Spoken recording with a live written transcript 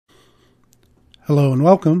Hello and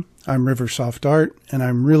welcome. I'm Riversoft Art, and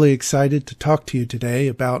I'm really excited to talk to you today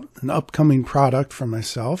about an upcoming product for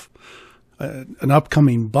myself, an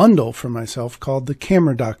upcoming bundle for myself called the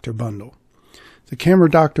Camera Doctor Bundle. The Camera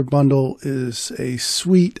Doctor Bundle is a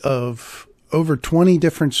suite of over 20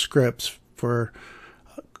 different scripts for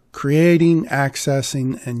creating,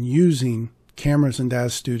 accessing, and using cameras in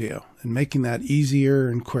Daz Studio and making that easier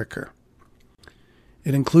and quicker.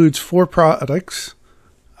 It includes 4 products.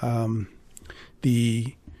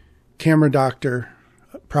 The Camera Doctor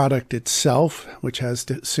product itself, which has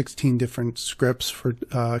 16 different scripts for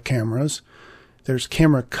cameras. There's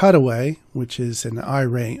Camera Cutaway, which is an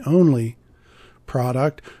Iray Only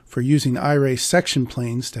product for using Iray Section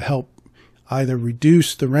Planes to help either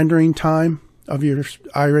reduce the rendering time of your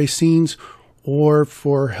Iray scenes or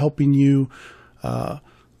for helping you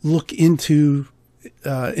look into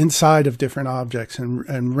inside of different objects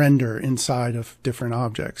and render inside of different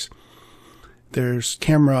objects. There's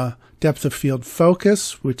Camera Depth of Field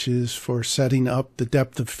Focus, which is for setting up the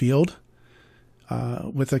depth of field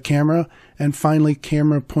with a camera. And finally,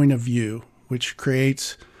 Camera Point of View, which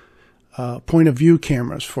creates point of view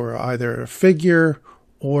cameras for either a figure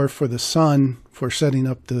or for the sun, for setting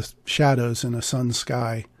up the shadows in a sun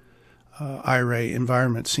sky Iray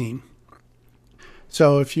environment scene.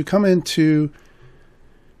 So if you come into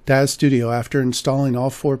Daz Studio after installing all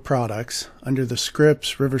 4 products, under the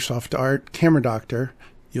scripts, Riversoft Art, Camera Doctor,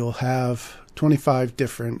 you'll have 25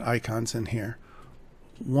 different icons in here.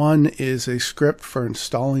 One is a script for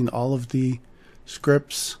installing all of the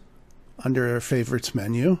scripts under our favorites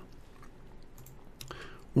menu.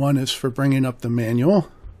 One is for bringing up the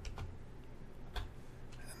manual.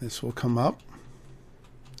 This will come up.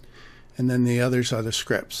 And then the others are the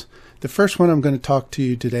scripts. The first one I'm going to talk to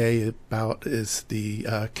you today about is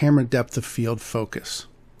the Camera Depth of Field Focus.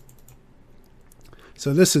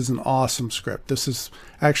 So this is an awesome script. This is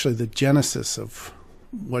actually the genesis of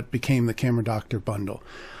what became the Camera Doctor Bundle.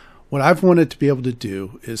 What I've wanted to be able to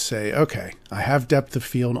do is say, okay, I have depth of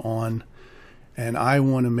field on, and I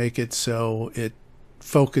want to make it so it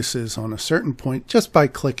focuses on a certain point just by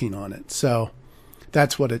clicking on it. So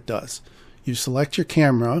that's what it does. You select your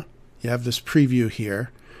camera, you have this preview here,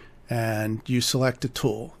 and you select a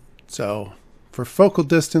tool. So for focal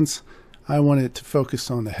distance, I want it to focus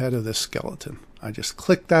on the head of this skeleton. I just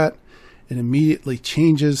click that. It immediately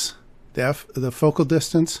changes the focal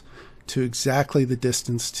distance to exactly the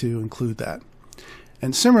distance to include that.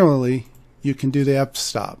 And similarly, you can do the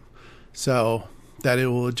f-stop so that it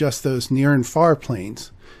will adjust those near and far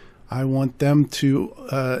planes. I want them to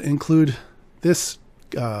include this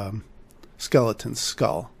skeleton's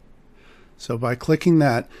skull. So by clicking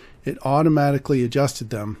that, it automatically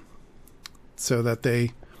adjusted them so that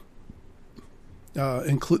they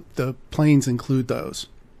include the planes include those.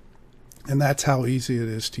 And that's how easy it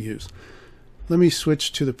is to use. Let me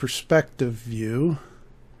switch to the perspective view.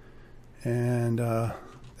 And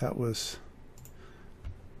that was,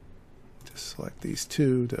 just select these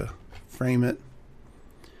 2 to frame it.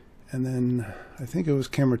 And then I think it was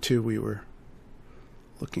camera 2 we were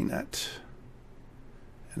looking at.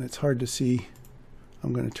 And it's hard to see.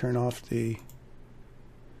 I'm going to turn off the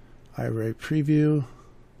Iray preview.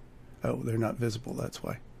 Oh, they're not visible, that's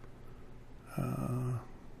why.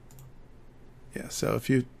 Yeah, so if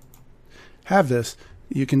you have this,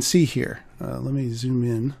 you can see here. Let me zoom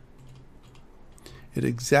in. It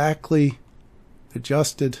exactly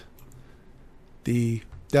adjusted the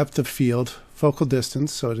depth of field, focal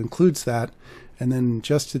distance, so it includes that, and then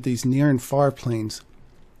adjusted these near and far planes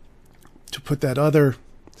to put that other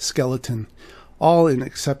skeleton all in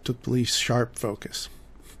acceptably sharp focus.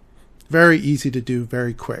 Very easy to do,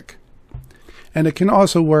 very quick. And it can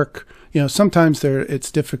also work, sometimes it's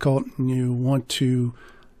difficult and you want to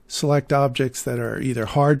select objects that are either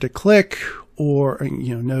hard to click or,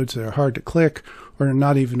 nodes that are hard to click or are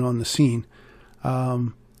not even on the scene.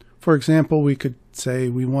 For example, we could say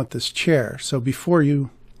we want this chair. So before you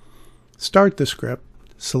start the script,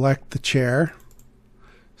 select the chair,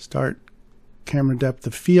 start Camera Depth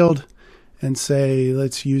of Field, and say,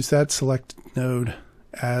 let's use that selected node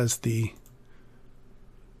as the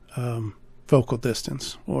focal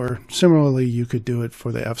distance. Or similarly, you could do it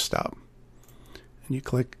for the f-stop. And you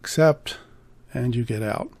click accept, and you get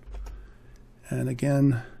out. And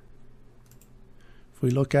again, if we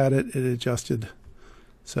look at it, it adjusted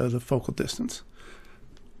so the focal distance.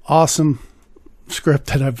 Awesome script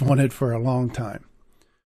that I've wanted for a long time.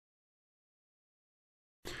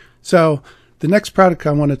 So the next product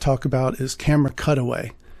I want to talk about is Camera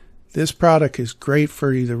Cutaway. This product is great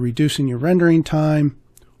for either reducing your rendering time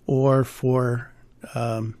or for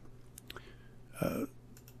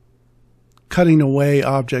cutting away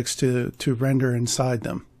objects to render inside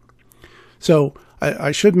them. So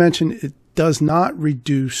I should mention it does not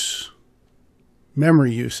reduce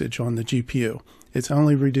memory usage on the GPU. It's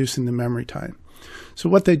only reducing the memory time. So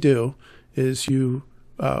what they do is you,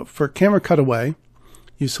 for camera cutaway,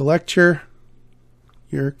 you select your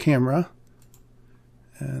camera,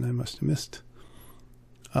 and I must have missed.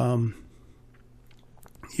 You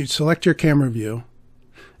select your camera view,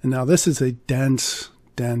 and now this is a dense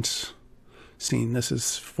scene. This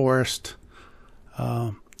is forest,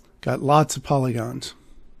 got lots of polygons.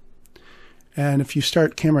 And if you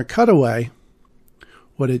start camera cutaway,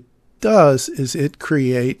 what it does is it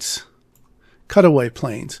creates cutaway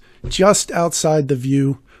planes just outside the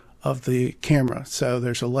view of the camera. So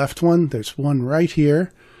there's a left one, there's one right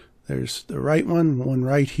here, there's the right one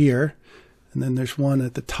right here, and then there's one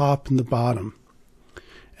at the top and the bottom.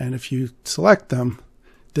 And if you select them,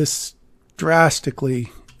 this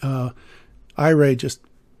drastically, Iray just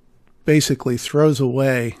basically throws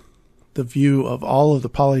away the view of all of the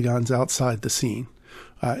polygons outside the scene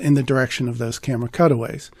in the direction of those camera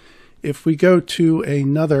cutaways. If we go to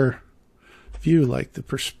another view like the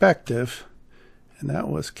perspective, and that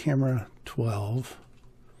was camera 12,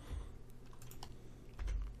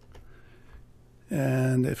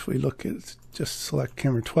 and if we look at, just select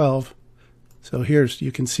camera 12, so here's,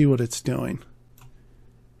 you can see what it's doing.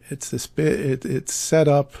 It's this bit, it's set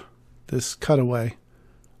up this cutaway.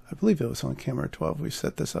 I believe it was on camera 12 we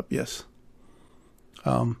set this up, yes.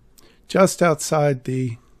 Just outside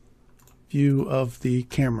the view of the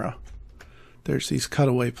camera, there's these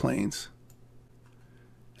cutaway planes.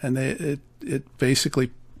 And it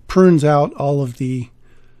basically prunes out all of the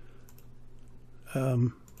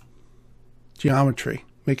geometry,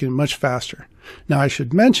 making it much faster. Now I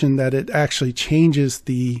should mention that it actually changes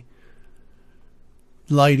the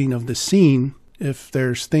lighting of the scene if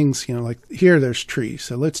there's things, you know, like here there's trees.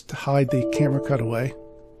 So let's hide the camera cutaway.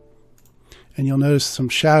 And you'll notice some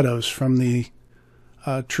shadows from the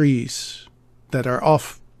trees that are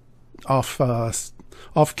off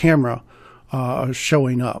camera are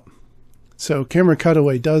showing up. So camera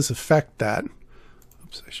cutaway does affect that.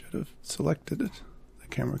 Oops, I should have selected it. The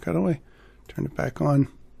camera cutaway, turn it back on.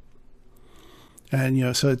 And you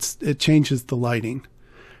know, so it changes the lighting.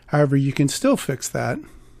 However, you can still fix that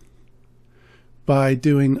by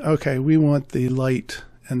doing, okay, we want the light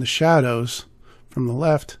and the shadows from the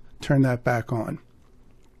left, turn that back on.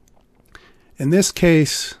 In this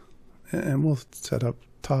case, and we'll set up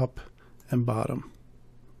top and bottom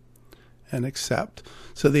and accept.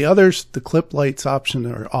 So the others, the clip lights option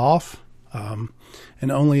are off,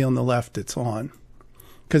 and only on the left it's on.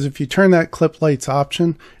 Because if you turn that clip lights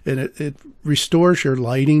option, it restores your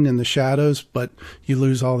lighting and the shadows, but you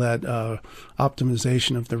lose all that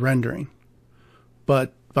optimization of the rendering.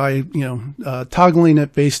 But by toggling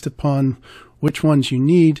it based upon which ones you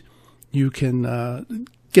need, you can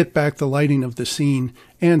get back the lighting of the scene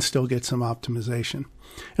and still get some optimization.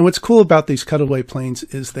 And what's cool about these cutaway planes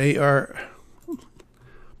is they are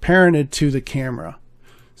parented to the camera.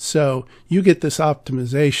 So you get this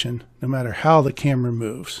optimization no matter how the camera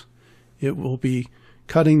moves. It will be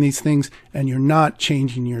cutting these things and you're not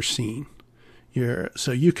changing your scene.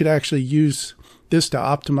 So you could actually use this to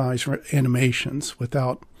optimize animations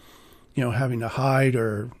without having to hide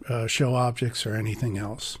or show objects or anything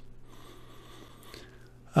else.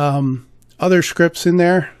 Other scripts in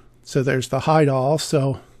there. So there's the hide all.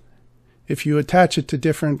 So if you attach it to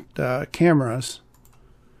different cameras,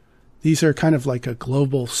 these are kind of like a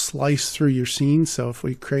global slice through your scene. So if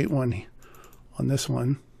we create one on this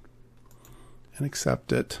one and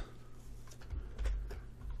accept it,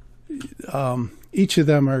 each of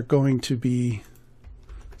them are going to be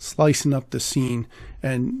slicing up the scene,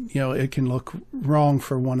 and it can look wrong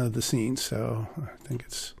for one of the scenes. So I think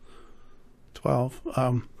it's 12.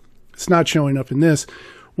 It's not showing up in this.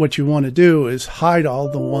 What you want to do is hide all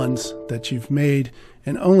the ones that you've made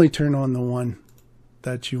and only turn on the one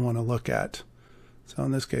that you want to look at. So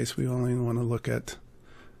in this case, we only want to look at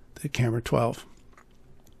the camera 12.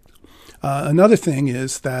 Another thing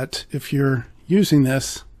is that if you're using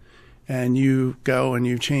this and you go and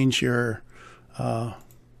you change your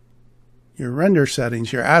render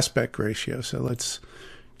settings, your aspect ratio. So let's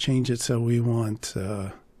change it so we want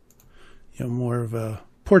more of a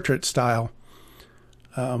portrait style.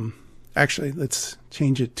 Actually, let's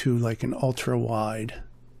change it to like an ultra wide.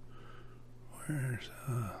 Where's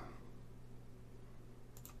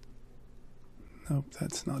nope,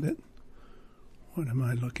 that's not it. What am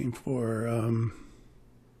I looking for?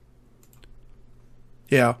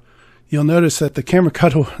 Yeah, you'll notice that the camera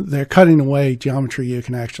they're cutting away geometry you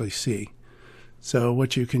can actually see. So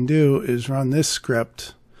what you can do is run this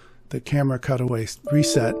script, the camera cutaway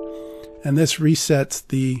reset, and this resets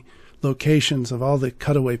the locations of all the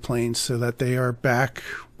cutaway planes so that they are back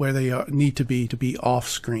where they need to be off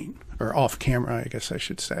screen, or off camera, I guess I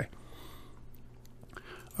should say.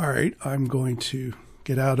 All right, I'm going to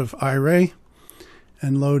get out of Iray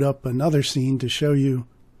and load up another scene to show you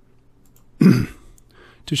the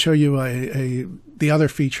other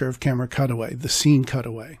feature of camera cutaway, the scene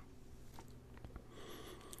cutaway.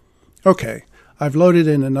 Okay, I've loaded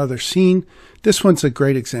in another scene. This one's a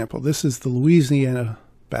great example. This is the Louisiana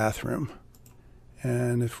bathroom.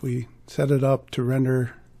 And if we set it up to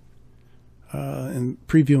render and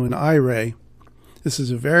preview in Iray, this is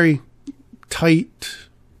a very tight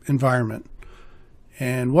environment.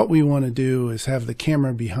 And what we want to do is have the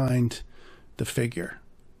camera behind the figure.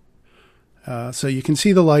 So you can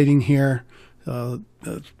see the lighting here. The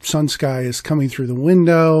sun sky is coming through the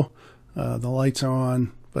window. The lights are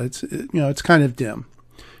on, but it's kind of dim.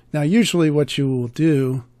 Now, usually what you will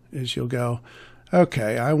do is you'll go,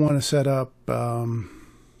 okay, I want to set up, I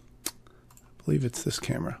believe it's this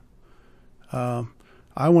camera. I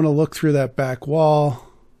want to look through that back wall.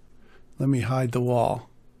 Let me hide the wall.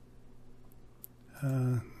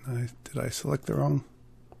 Did I select the wrong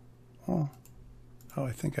wall? Oh,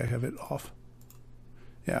 I think I have it off.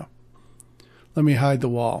 Yeah. Let me hide the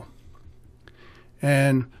wall.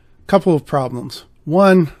 And a couple of problems.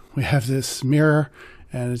 One, we have this mirror,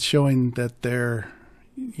 and it's showing that there,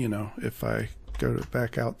 if I go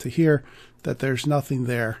back out to here, that there's nothing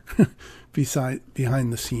there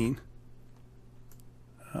behind the scene.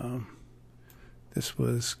 This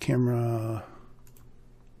was camera,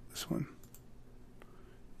 this one.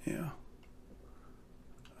 Yeah.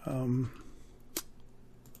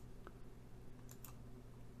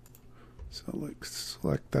 So let's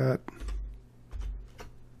select that.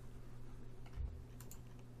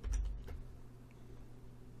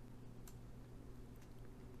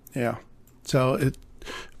 Yeah. So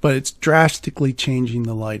but it's drastically changing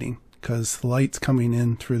the lighting because the light's coming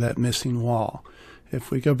in through that missing wall. If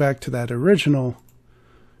we go back to that original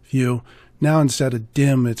view, now instead of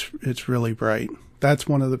dim, it's really bright. That's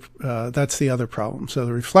one of the that's the other problem. So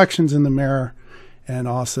the reflections in the mirror, and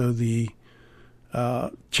also the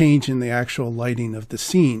change in the actual lighting of the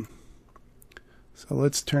scene. So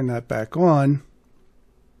let's turn that back on.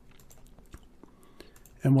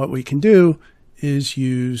 And what we can do is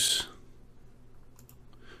use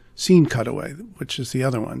scene cutaway, which is the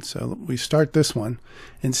other one. So we start this one,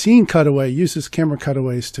 and scene cutaway uses camera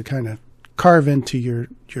cutaways to kind of carve into your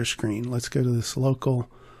screen. Let's go to this local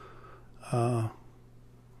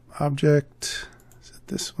object. Is it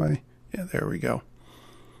this way? Yeah, there we go.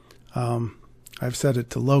 I've set it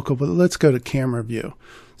to local, but let's go to camera view.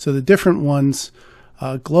 So the different ones,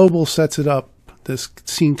 global sets it up, this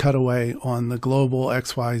scene cutaway on the global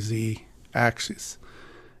XYZ axis.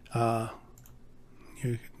 You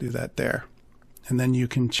can do that there. And then you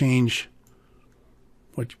can change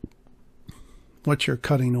what you're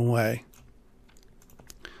cutting away.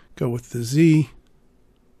 Go with the Z,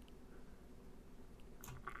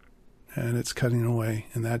 and it's cutting away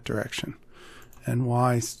in that direction. And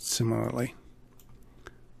Y similarly.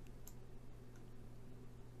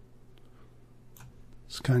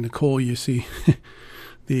 It's kind of cool. You see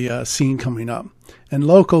the scene coming up. And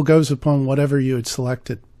local goes upon whatever you had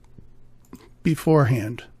selected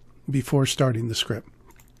beforehand, before starting the script.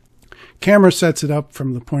 Camera sets it up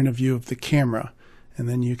from the point of view of the camera, and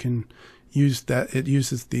then you can use that. It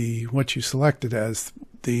uses what you selected as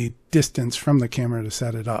the distance from the camera to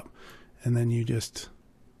set it up, and then you just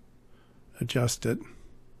adjust it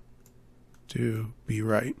to be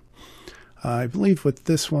right. I believe with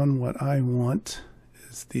this one, what I want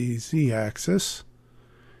is the Z-axis,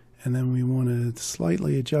 and then we want to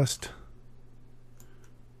slightly adjust.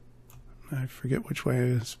 I forget which way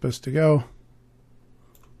it's supposed to go.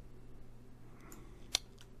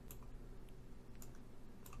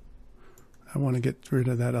 I want to get rid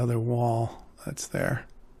of that other wall that's there.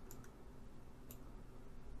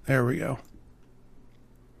 There we go.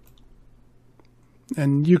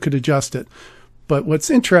 And you could adjust it. But what's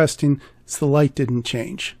interesting is the light didn't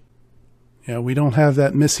change. We don't have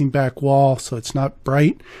that missing back wall, so it's not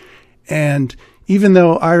bright. And even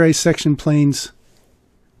though Iray Section Planes,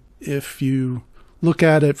 if you look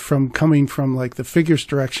at it coming from like the figure's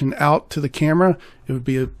direction out to the camera, it would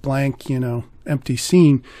be a blank, empty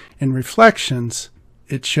scene. In reflections,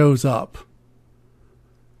 it shows up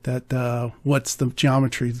that what's the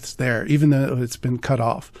geometry that's there, even though it's been cut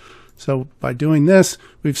off. So by doing this,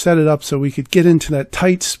 we've set it up so we could get into that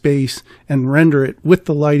tight space and render it with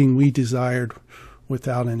the lighting we desired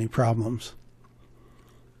without any problems.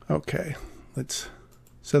 Okay,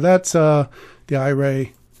 so that's the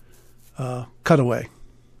Iray Cutaway,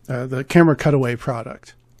 the camera Cutaway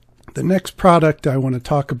product. The next product I want to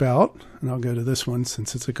talk about, and I'll go to this one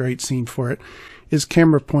since it's a great scene for it, is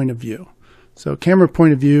camera point of view. So camera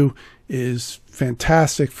point of view is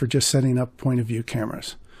fantastic for just setting up point of view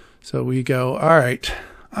cameras. So we go, all right,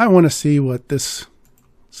 I want to see what this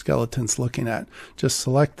skeleton's looking at. Just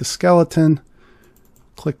select the skeleton,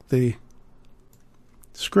 click the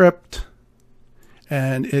script,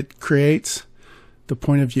 and it creates the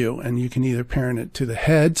point of view. And you can either parent it to the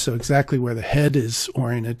head, so exactly where the head is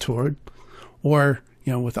oriented toward, or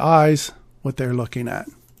with eyes, what they're looking at.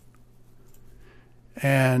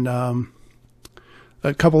 And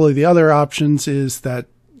a couple of the other options is that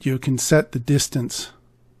you can set the distance,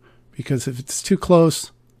 because if it's too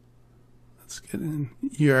close, let's get in,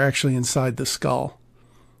 you're actually inside the skull.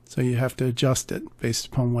 So you have to adjust it based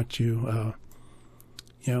upon what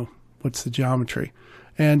what's the geometry.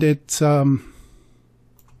 And it's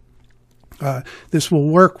this will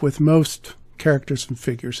work with most characters and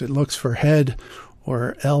figures. It looks for head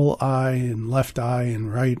or LI and left eye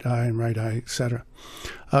and right eye, etc.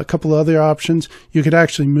 A couple other options, you could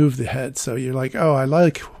actually move the head. So you're like, oh, I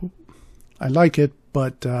like it,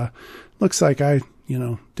 but looks like I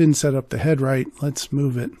didn't set up the head right. Let's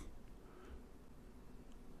move it.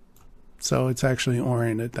 So it's actually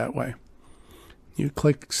oriented that way. You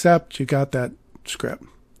click accept, you got that script.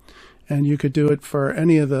 And you could do it for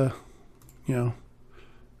any of the,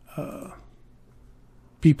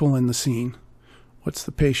 people in the scene. What's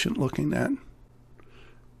the patient looking at?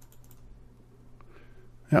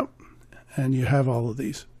 Yep. And you have all of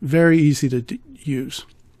these. Very easy to use.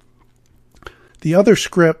 The other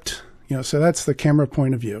script, so that's the camera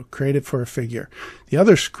point of view, created for a figure. The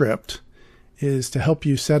other script is to help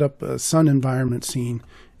you set up a sun environment scene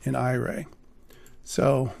in Iray.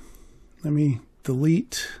 So let me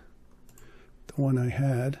delete the one I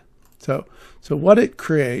had. So what it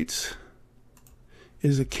creates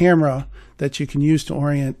is a camera that you can use to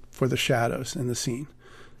orient for the shadows in the scene.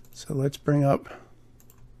 So let's bring up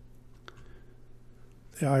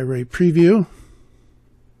the Iray preview.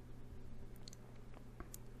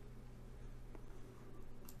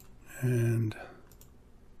 And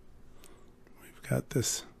we've got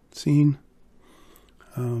this scene.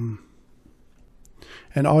 And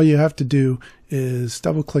all you have to do is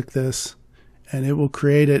double click this and it will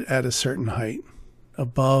create it at a certain height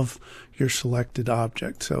above your selected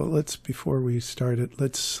object. So before we start it,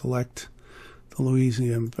 let's select the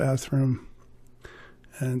Louisiana bathroom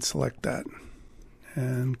and select that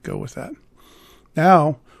and go with that.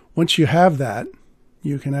 Now, once you have that,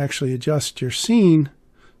 you can actually adjust your scene.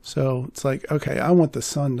 So it's like, okay, I want the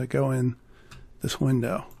sun to go in this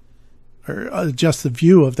window, or adjust the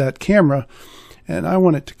view of that camera, and I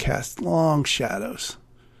want it to cast long shadows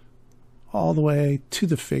all the way to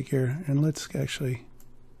the figure. And let's actually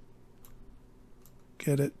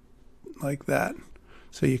get it like that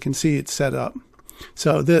so you can see it's set up.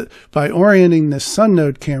 So by orienting this sun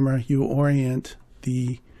node camera, you orient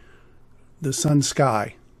the sun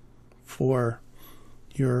sky for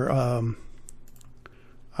your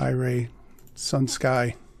Iray sun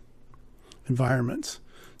sky environments.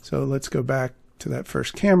 So let's go back to that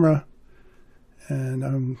first camera,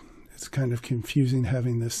 and it's kind of confusing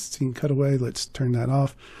having this scene cutaway. Let's turn that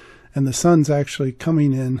off, and the sun's actually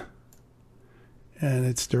coming in and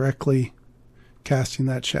it's directly casting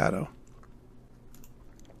that shadow.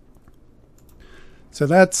 So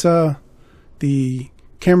that's the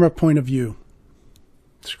camera point of view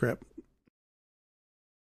script.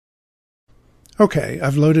 Okay,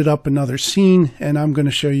 I've loaded up another scene, and I'm going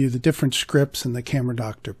to show you the different scripts in the Camera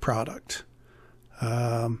Doctor product.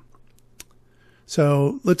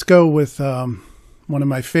 So let's go with one of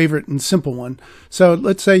my favorite and simple one. So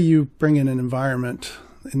let's say you bring in an environment,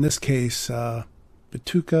 in this case,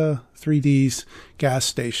 Batuka 3D's gas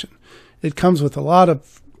station. It comes with a lot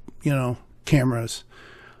of, cameras,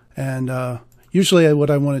 and usually what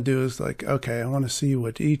I want to do is like, okay, I want to see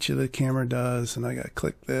what each of the camera does, and I got to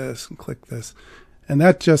click this and click this. And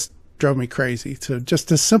that just drove me crazy. So just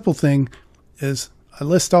a simple thing is I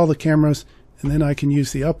list all the cameras, and then I can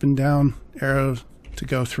use the up and down arrows to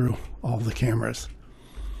go through all the cameras.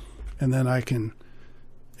 And then I can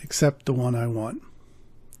accept the one I want.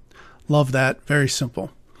 Love that. Very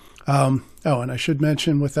simple. Oh, and I should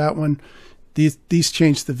mention with that one, these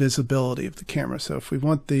change the visibility of the camera. So if we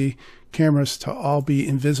want the cameras to all be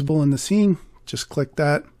invisible in the scene, just click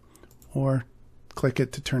that, or click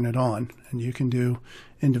it to turn it on, and you can do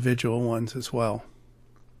individual ones as well.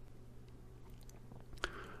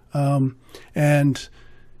 And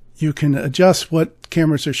You can adjust what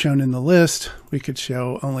cameras are shown in the list. We could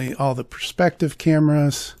show only all the perspective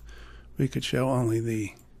cameras. We could show only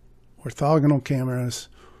the orthogonal cameras,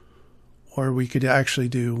 or we could actually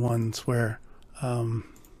do ones where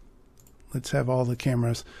let's have all the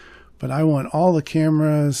cameras, but I want all the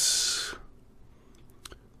cameras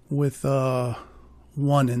with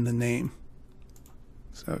 1 in the name.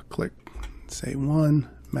 So click, say 1,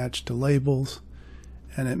 match to labels,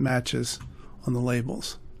 and it matches on the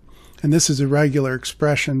labels. And this is a regular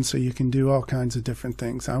expression, so you can do all kinds of different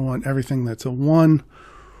things. I want everything that's a 1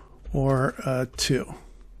 or a 2.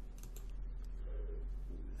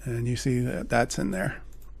 And you see that that's in there.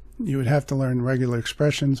 You would have to learn regular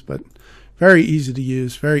expressions, but very easy to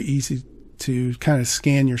use, very easy to kind of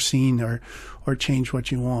scan your scene or change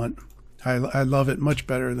what you want. I love it much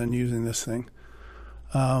better than using this thing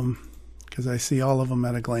because I see all of them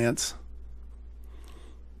at a glance.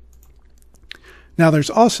 Now there's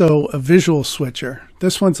also a visual switcher.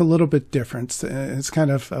 This one's a little bit different. It's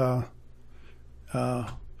kind of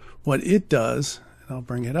what it does, and I'll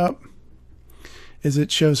bring it up, is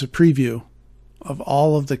it shows a preview of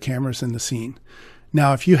all of the cameras in the scene.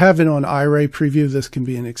 Now, if you have it on Iray Preview, this can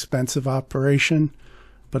be an expensive operation,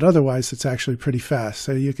 but otherwise it's actually pretty fast.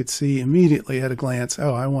 So you could see immediately at a glance,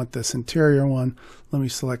 oh, I want this interior one. Let me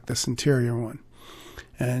select this interior one.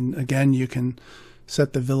 And again, you can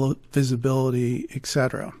set the visibility,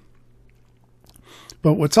 etc.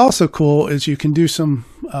 But what's also cool is you can do some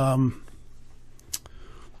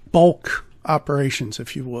bulk operations,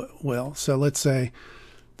 if you will. So let's say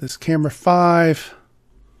this camera 5,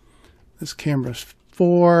 this camera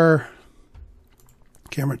 4,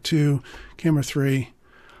 camera 2, camera 3.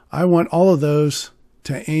 I want all of those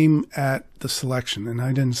to aim at the selection, and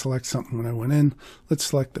I didn't select something when I went in. Let's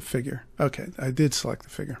select the figure. Okay, I did select the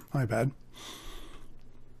figure. My bad.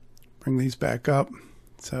 Bring these back up.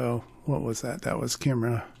 So what was that? That was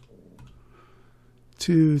camera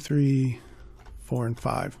 2, 3, 4, and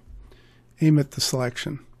 5. Aim at the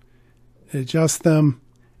selection. It adjusts them,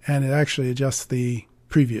 and it actually adjusts the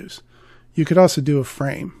previews. You could also do a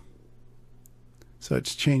frame. So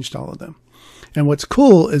it's changed all of them. And what's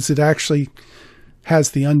cool is it actually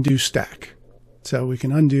has the undo stack. So we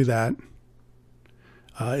can undo that.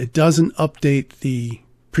 It doesn't update the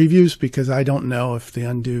previews because I don't know if the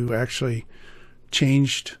undo actually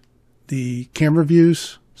changed the camera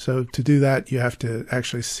views. So to do that, you have to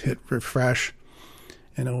actually hit refresh,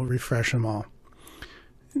 and it will refresh them all.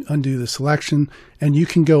 Undo the selection, and you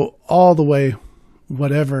can go all the way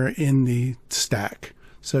whatever in the stack.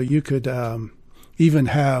 So you could even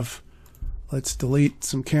have, let's delete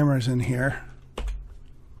some cameras in here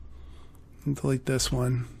and delete this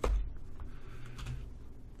one.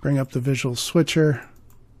 Bring up the visual switcher,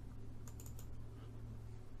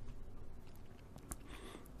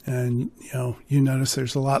 and you notice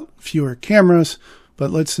there's a lot fewer cameras,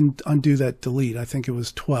 but let's undo that delete. I think it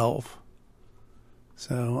was 12.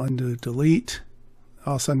 So undo delete.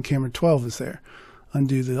 All of a sudden camera 12 is there.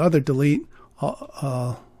 Undo the other delete.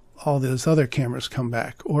 All those other cameras come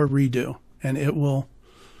back, or redo, and it will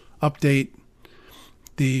update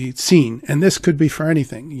the scene. And this could be for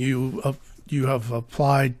anything you have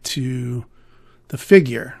applied to the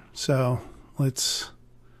figure. So let's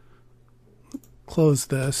close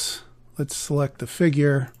this. Let's select the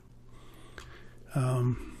figure,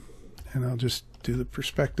 and I'll just do the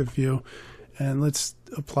perspective view, and let's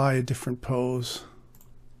apply a different pose.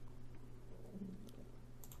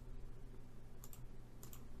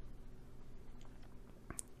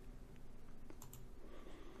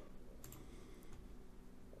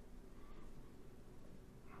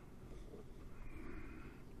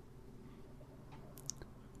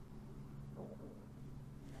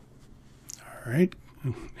 All right,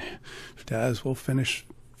 Daz will finish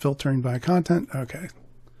filtering by content. Okay,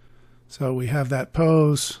 so we have that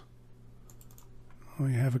pose.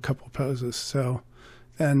 We have a couple poses. So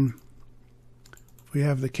then we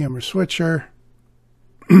have the camera switcher,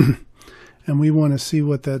 and we want to see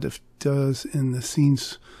what that does in the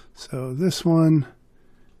scenes. So this one,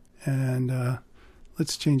 and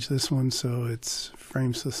let's change this one so it's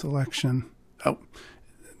frames the selection. Oh,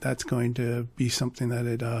 that's going to be something that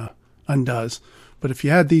it undoes. But if you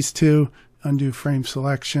had these two, undo frame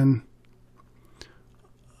selection,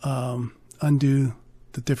 undo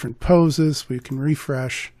the different poses, we can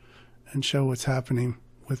refresh and show what's happening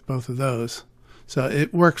with both of those. So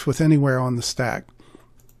it works with anywhere on the stack.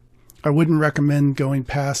 I wouldn't recommend going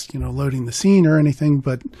past, loading the scene or anything,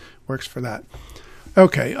 but works for that.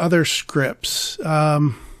 Okay, other scripts.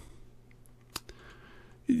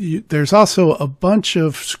 There's also a bunch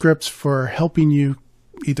of scripts for helping you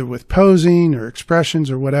either with posing or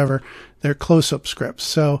expressions or whatever. They're close-up scripts.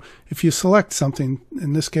 So if you select something,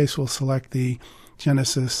 in this case we'll select the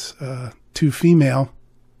Genesis 2 female,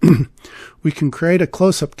 we can create a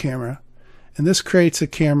close-up camera, and this creates a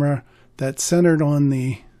camera that's centered on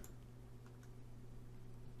the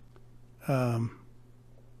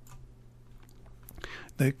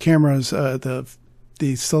camera's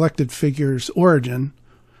the selected figure's origin,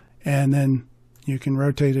 and then you can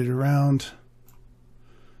rotate it around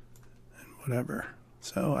and whatever.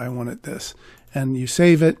 So I wanted this, and you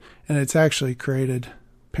save it, and it's actually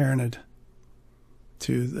parented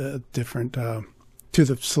to the different to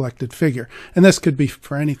the selected figure, and this could be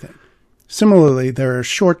for anything. Similarly, there are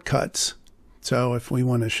shortcuts. So if we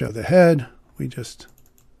want to show the head, we just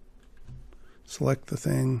select the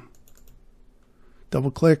thing, double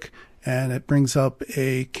click, and it brings up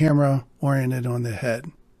a camera oriented on the head.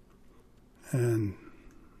 And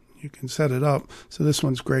you can set it up. So this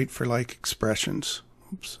one's great for like expressions.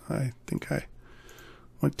 Oops, I think I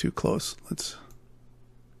went too close. Let's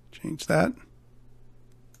change that.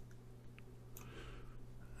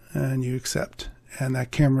 And you accept. And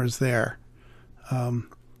that camera is there.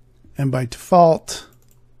 And by default,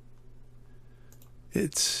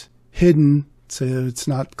 it's hidden, so it's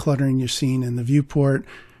not cluttering your scene in the viewport.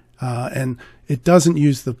 And it doesn't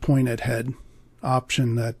use the pointed head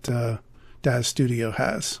option that Daz Studio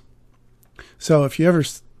has. So if you ever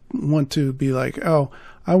want to be like, oh,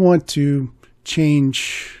 I want to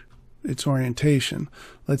change its orientation,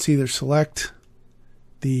 let's either select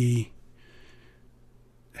the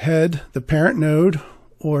head, the parent node,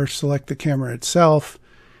 or select the camera itself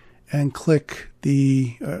and click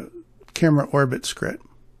the camera orbit script.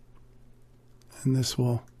 And this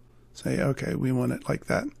will say, okay, we want it like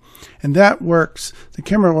that. And that works. The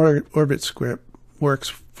camera orbit script works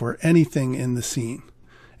for anything in the scene.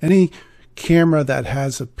 Any camera that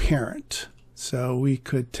has a parent. So we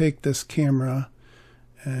could take this camera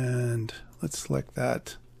and let's select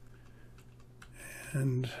that.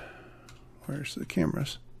 And where's the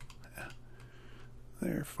cameras?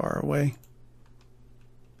 They're far away.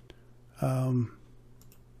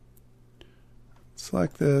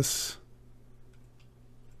 Select this.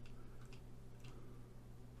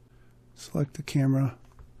 Select the camera,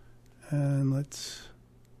 and let's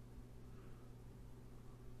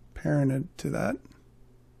parent it to that.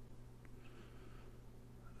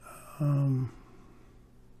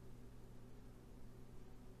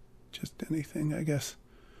 Just anything, I guess.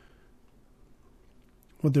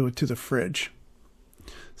 We'll do it to the fridge.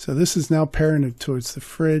 So this is now parented towards the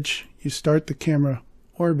fridge. You start the camera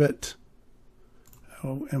orbit.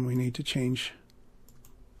 Oh, and we need to change.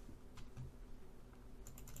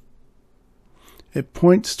 It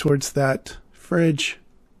points towards that fridge,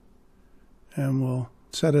 and we'll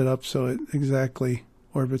set it up so it exactly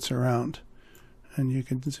orbits around. And you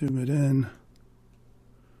can zoom it in.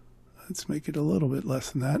 Let's make it a little bit less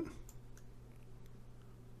than that.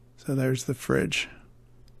 So there's the fridge.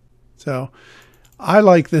 So I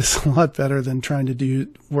like this a lot better than trying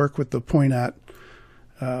to work with the point at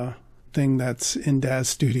thing that's in Daz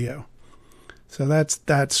Studio. So that's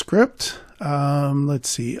that script. Let's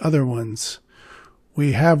see, other ones.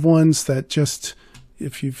 We have ones that just,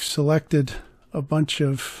 if you've selected a bunch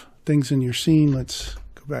of things in your scene, let's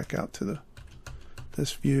go back out to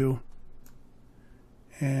this view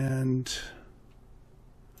and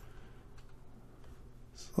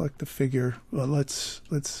select the figure. Well, let's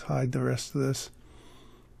hide the rest of this.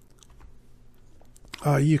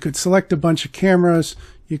 You could select a bunch of cameras.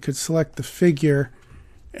 You could select the figure,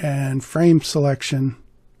 and frame selection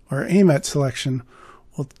or aim at selection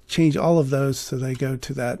will change all of those so they go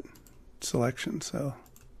to that selection. So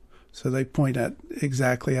they point at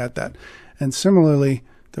exactly at that. And similarly,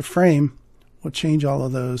 the frame will change all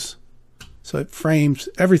of those so it frames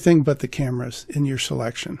everything but the cameras in your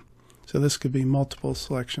selection. So this could be multiple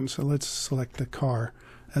selections. So let's select the car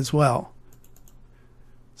as well.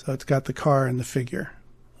 So it's got the car and the figure,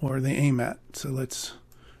 or the aim at. So let's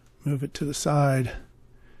move it to the side,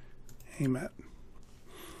 aim at.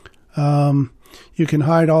 You can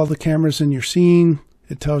hide all the cameras in your scene.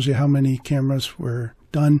 It tells you how many cameras were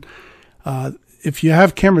done. If you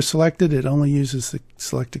have cameras selected, it only uses the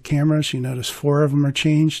selected cameras. You notice 4 of them are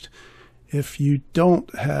changed. If you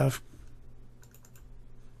don't have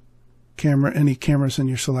any cameras in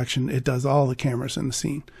your selection, it does all the cameras in the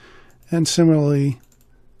scene. And similarly,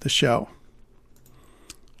 the show.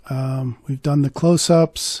 We've done the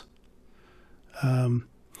close-ups.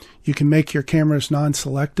 You can make your cameras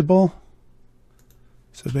non-selectable.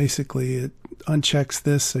 So basically it unchecks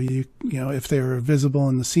this, so you know if they are visible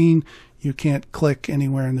in the scene, you can't click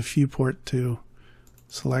anywhere in the viewport to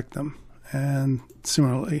select them, and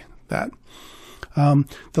similarly that.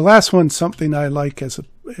 The last one's something I like as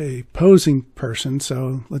a posing person.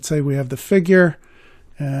 So let's say we have the figure,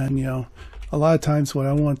 and a lot of times what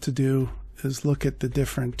I want to do is look at the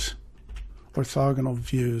different orthogonal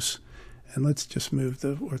views, and let's just move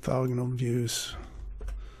the orthogonal views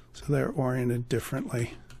so they're oriented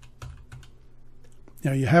differently.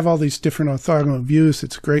 You have all these different orthogonal views.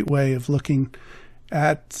 It's a great way of looking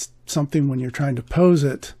at something when you're trying to pose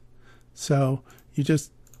it. So you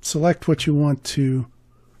just select what you want to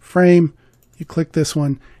frame, you click this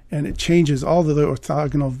one, and it changes all the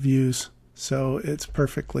orthogonal views so it's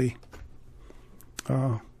perfectly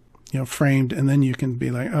framed, and then you can be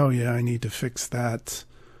like, oh yeah, I need to fix that,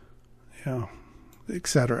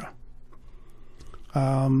 etc.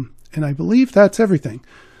 And I believe that's everything.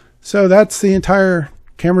 So that's the entire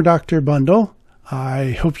Camera Doctor bundle.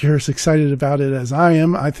 I hope you're as excited about it as I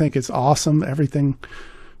am. I think it's awesome.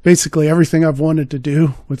 Basically everything I've wanted to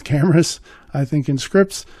do with cameras, I think in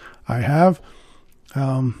scripts, I have.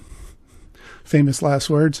 Famous last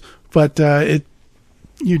words. But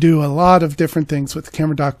you do a lot of different things with the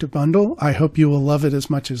Camera Doctor bundle. I hope you will love it as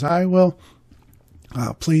much as I will.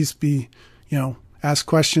 Please ask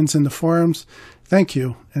questions in the forums. Thank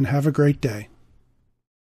you, and have a great day.